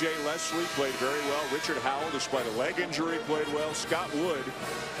 C.J. Leslie played very well. Richard Howell, despite a leg injury, played well. Scott Wood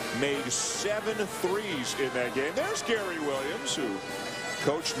made 7 threes in that game. There's Gary Williams, who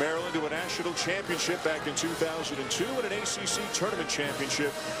coached Maryland to a national championship back in 2002 and an ACC tournament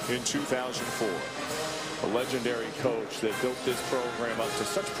championship in 2004. A legendary coach that built this program up to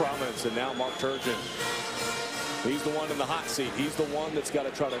such prominence, and now Mark Turgeon, he's the one in the hot seat. He's the one that's got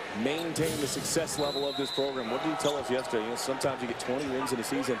to try to maintain the success level of this program. What did he tell us yesterday? Sometimes you get 20 wins in a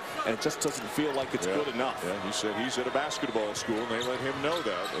season, and it just doesn't feel like it's good enough. Yeah, he said he's at a basketball school, and they let him know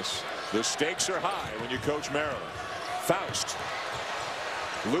that. The stakes are high when you coach Maryland. Faust.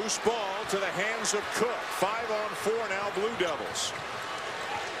 Loose ball to the hands of Cook. 5-on-4 now, Blue Devils.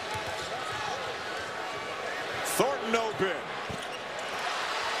 Thornton open.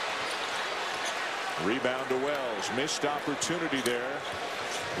 Rebound to Wells. Missed opportunity there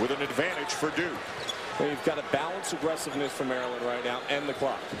with an advantage for Duke. Well, you've got to balance aggressiveness for Maryland right now and the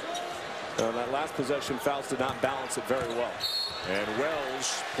clock. That last possession, Faust did not balance it very well. And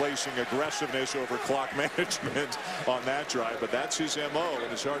Wells placing aggressiveness over clock management on that drive, but that's his MO, and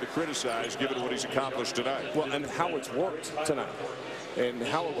it's hard to criticize given what he's accomplished tonight. Well, and how it's worked tonight. And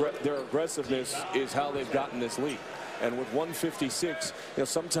how their aggressiveness is how they've gotten this lead. And with 156,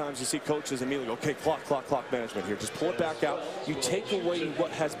 sometimes you see coaches immediately go, okay, clock management here. Just pull it back out. You take away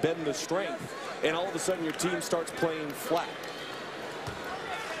what has been the strength, and all of a sudden your team starts playing flat.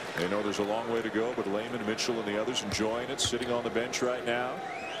 They know there's a long way to go, but Lehman, Mitchell, and the others enjoying it, sitting on the bench right now.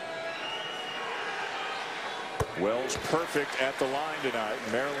 Wells perfect at the line tonight.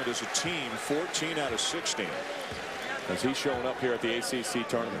 Maryland as a team, 14 out of 16. As he's showing up here at the ACC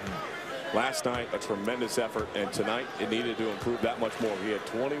tournament. Last night, a tremendous effort, and tonight it needed to improve that much more. He had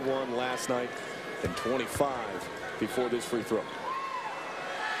 21 last night and 25 before this free throw.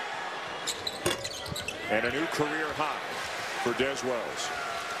 And a new career high for Des Wells.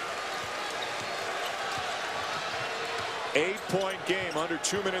 8-point game, under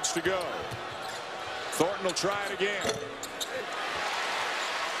 2 minutes to go. Thornton will try it again.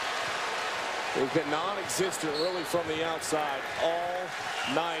 They've been non-existent really from the outside all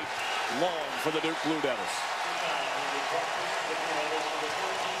night long for the Duke Blue Devils.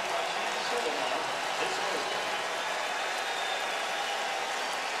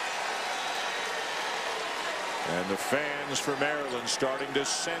 And the fans for Maryland starting to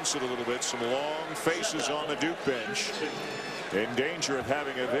sense it a little bit. Some long faces on the Duke bench, in danger of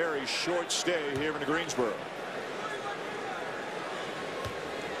having a very short stay here in Greensboro.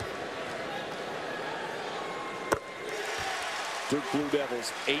 Duke Blue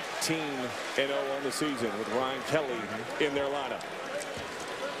Devils 18-0 on the season with Ryan Kelly in their lineup.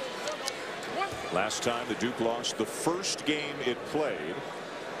 Last time the Duke lost the first game it played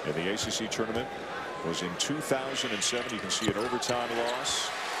in the ACC tournament was in 2007. You can see an overtime loss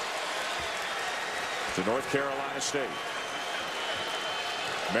to North Carolina State.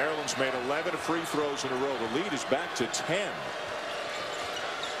 Maryland's made 11 free throws in a row. The lead is back to 10.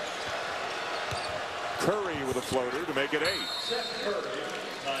 Curry with a floater to make it 8.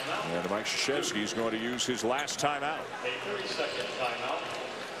 And Mike Krzyzewski is going to use his last timeout. A 30-second timeout.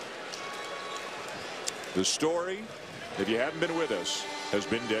 The story, if you haven't been with us, has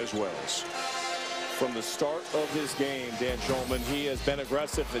been Des Wells. From the start of his game, Dan Schulman, he has been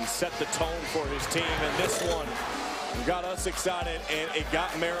aggressive and set the tone for his team. And this one got us excited, and it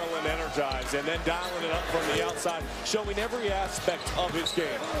got Maryland energized. And then dialing it up from the outside, showing every aspect of his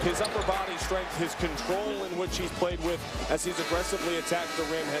game. His upper body strength, his control in which he's played with as he's aggressively attacked the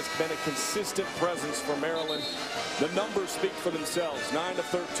rim has been a consistent presence for Maryland. The numbers speak for themselves. 9 of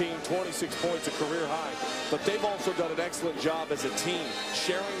 13, 26 points, a career high. But they've also done an excellent job as a team,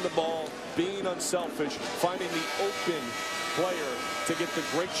 sharing the ball, being unselfish, finding the open player to get the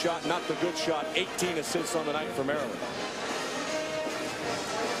great shot, not the good shot. 18 assists on the night for Maryland.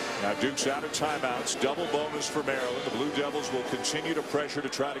 Now Duke's out of timeouts. Double bonus for Maryland. The Blue Devils will continue to pressure to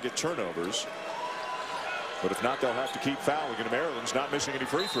try to get turnovers. But if not, they'll have to keep fouling. And Maryland's not missing any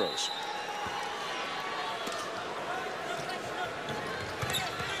free throws.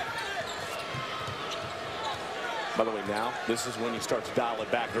 By the way, now this is when you start to dial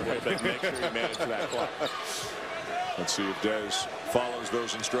it back a little bit. Make sure you manage that clock. Let's see if Dez follows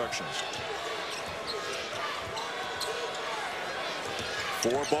those instructions.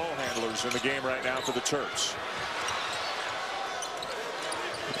 4 ball handlers in the game right now for the Terps.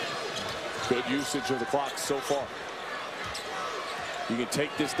 Good usage of the clock so far. You can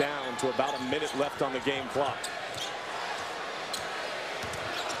take this down to about a minute left on the game clock.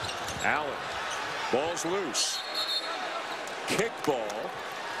 Allen. Ball's loose. Kick ball.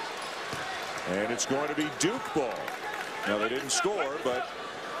 And it's going to be Duke ball. Now, they didn't score, but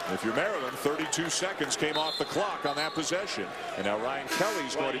if you're Maryland, 32 seconds came off the clock on that possession. And now Ryan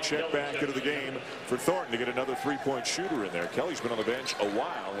Kelly's going to check back into the game for Thornton to get another 3-point shooter in there. Kelly's been on the bench a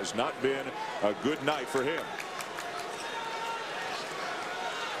while. Has not been a good night for him.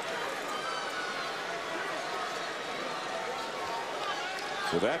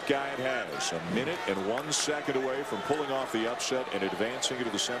 So that guy has a minute and 1 second away from pulling off the upset and advancing into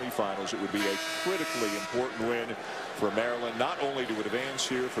the semifinals. It would be a critically important win for Maryland, not only to advance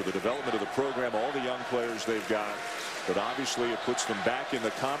here for the development of the program, all the young players they've got, but obviously it puts them back in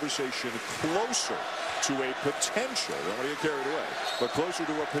the conversation closer to a potential, don't want to get carried away, but closer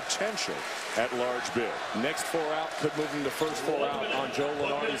to a potential at-large bid. Next 4 out could move them to first 4 out on Joe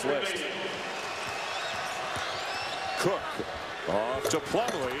Lunardi's list. Cook. Off to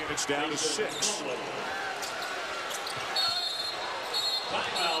Plumlee, and it's down to 6.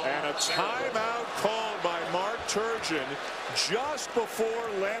 And a timeout called by Mark Turgeon just before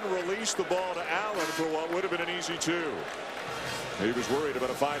Len released the ball to Allen for what would have been an easy 2. He was worried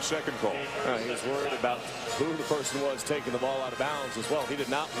about a 5-second call. He was worried about who the person was taking the ball out of bounds as well. He did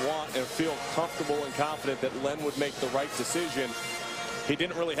not want and feel comfortable and confident that Len would make the right decision. He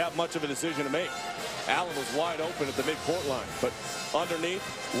didn't really have much of a decision to make. Allen was wide open at the midcourt line, but underneath,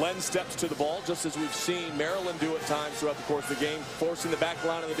 Len steps to the ball, just as we've seen Maryland do at times throughout the course of the game, forcing the back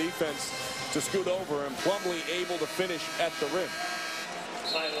line of the defense to scoot over, and Plumlee able to finish at the rim.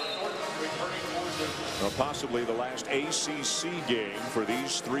 Well, possibly the last ACC game for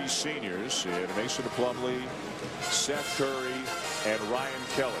these 3 seniors, in Mason Plumlee, Seth Curry, and Ryan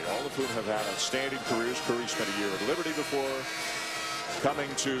Kelly, all of whom have had outstanding careers. Curry spent a year at Liberty before coming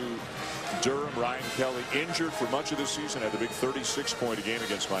to Durham. Ryan Kelly injured for much of the season, had the big 36-point game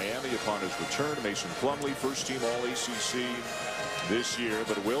against Miami upon his return. Mason Plumlee, first-team All-ACC this year,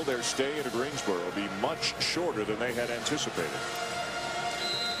 but will their stay in Greensboro be much shorter than they had anticipated?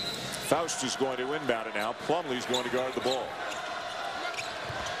 Faust is going to inbound it now. Plumlee's going to guard the ball.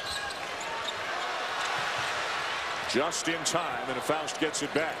 Just in time, and Faust gets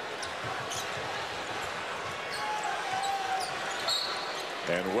it back.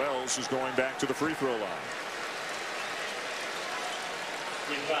 And Wells is going back to the free throw line.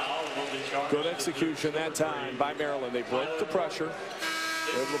 Good execution that time by Maryland. They broke the pressure,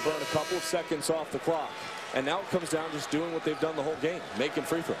 able to burn a couple of seconds off the clock. And now it comes down to just doing what they've done the whole game, making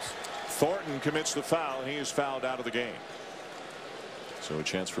free throws. Thornton commits the foul, and he is fouled out of the game. So a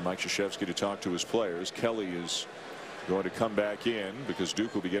chance for Mike Krzyzewski to talk to his players. Kelly is going to come back in because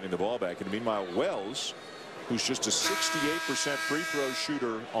Duke will be getting the ball back. And meanwhile, Wells, who's just a 68% free throw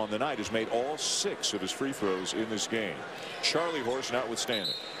shooter on the night, has made all 6 of his free throws in this game. Charlie Horse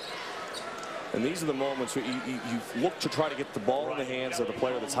notwithstanding. And these are the moments where you look to try to get the ball in the hands of the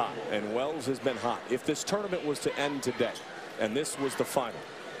player that's hot. And Wells has been hot. If this tournament was to end today, and this was the final,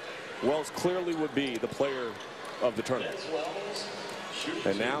 Wells clearly would be the player of the tournament.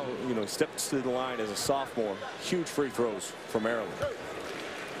 And now, you know, steps to the line as a sophomore. Huge free throws for Maryland.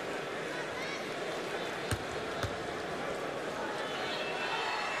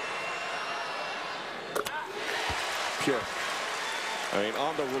 Pure. I mean,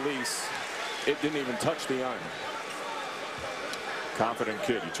 on the release, it didn't even touch the iron. Confident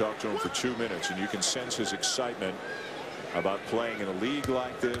kid. You talk to him for 2 minutes, and you can sense his excitement about playing in a league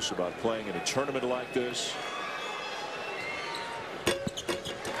like this, about playing in a tournament like this.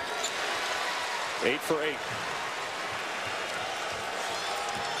 8 for 8.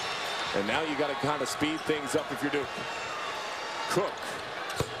 And now you got to kind of speed things up if you're Duke. Cook.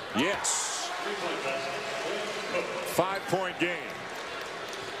 Yes. 5-point game.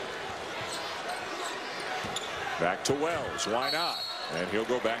 Back to Wells. Why not? And he'll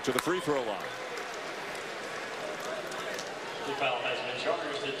go back to the free throw line.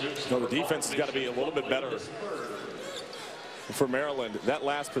 No, the defense has got to be a little bit better for Maryland. That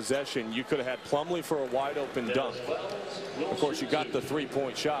last possession, you could have had Plumlee for a wide open dunk. Of course, you got the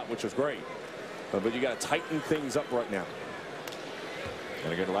 3-point shot, which was great. But you got to tighten things up right now.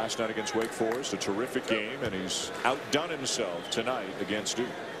 And again, last night against Wake Forest, a terrific game, and he's outdone himself tonight against Duke.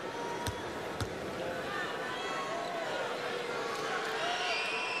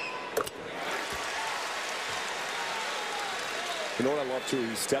 You know what I love too?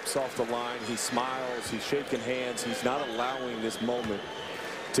 He steps off the line, he smiles, he's shaking hands. He's not allowing this moment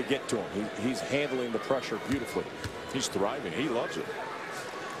to get to him. He's handling the pressure beautifully. He's thriving. He loves it.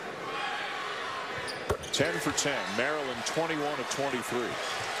 10 for 10. Maryland 21 of 23.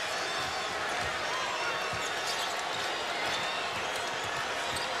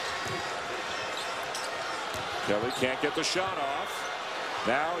 Kelly can't get the shot off.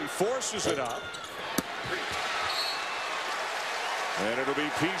 Now he forces it up. And it'll be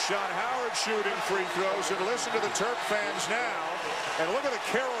P-Shot Howard shooting free throws. And listen to the Terp fans now. And look at the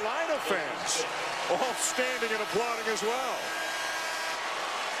Carolina fans all standing and applauding as well.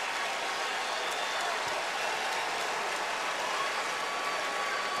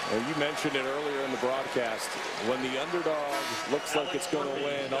 Well, you mentioned it earlier in the broadcast. When the underdog looks like it's going to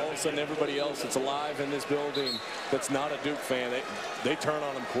win, all of a sudden everybody else that's alive in this building that's not a Duke fan, they turn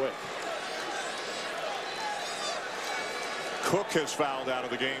on him quick. Cook has fouled out of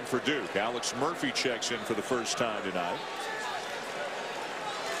the game for Duke. Alex Murphy checks in for the first time tonight.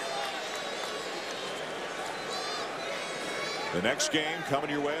 The next game coming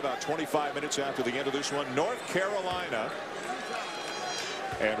your way about 25 minutes after the end of this one. North Carolina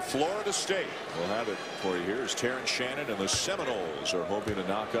and Florida State. We'll have it for you here as Terrence Shannon and the Seminoles are hoping to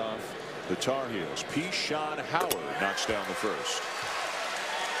knock off the Tar Heels. P-Shot Howard knocks down the first.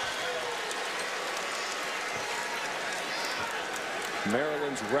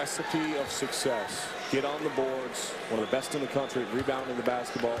 Maryland's recipe of success: get on the boards, one of the best in the country at rebounding the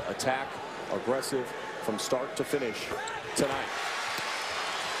basketball, attack, aggressive from start to finish tonight.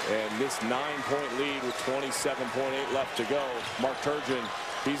 And this 9-point lead with 27.8 left to go. Mark Turgeon,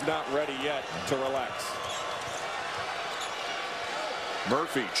 he's not ready yet to relax.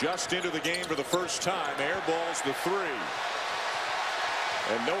 Murphy just into the game for the first time. Airballs the three.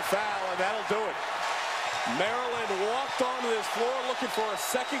 And no foul, and that'll do it. Maryland walked onto this floor looking for a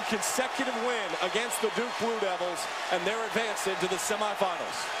second consecutive win against the Duke Blue Devils, and they're advanced into the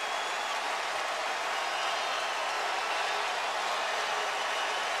semifinals.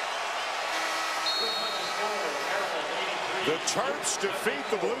 The Terps defeat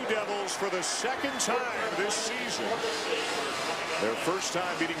the Blue Devils for the second time this season. Their first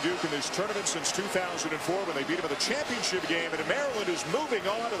time beating Duke in this tournament since 2004 when they beat them in the championship game. And Maryland is moving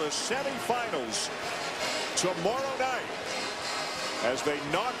on to the semifinals tomorrow night as they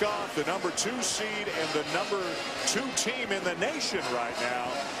knock off the #2 seed and the #2 team in the nation right now.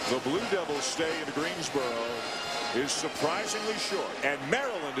 The Blue Devils stay in Greensboro is surprisingly short, and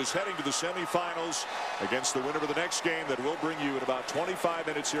Maryland is heading to the semifinals against the winner of the next game that we'll bring you in about 25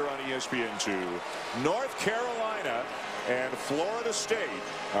 minutes here on ESPN2. North Carolina and Florida State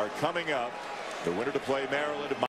are coming up. The winner to play Maryland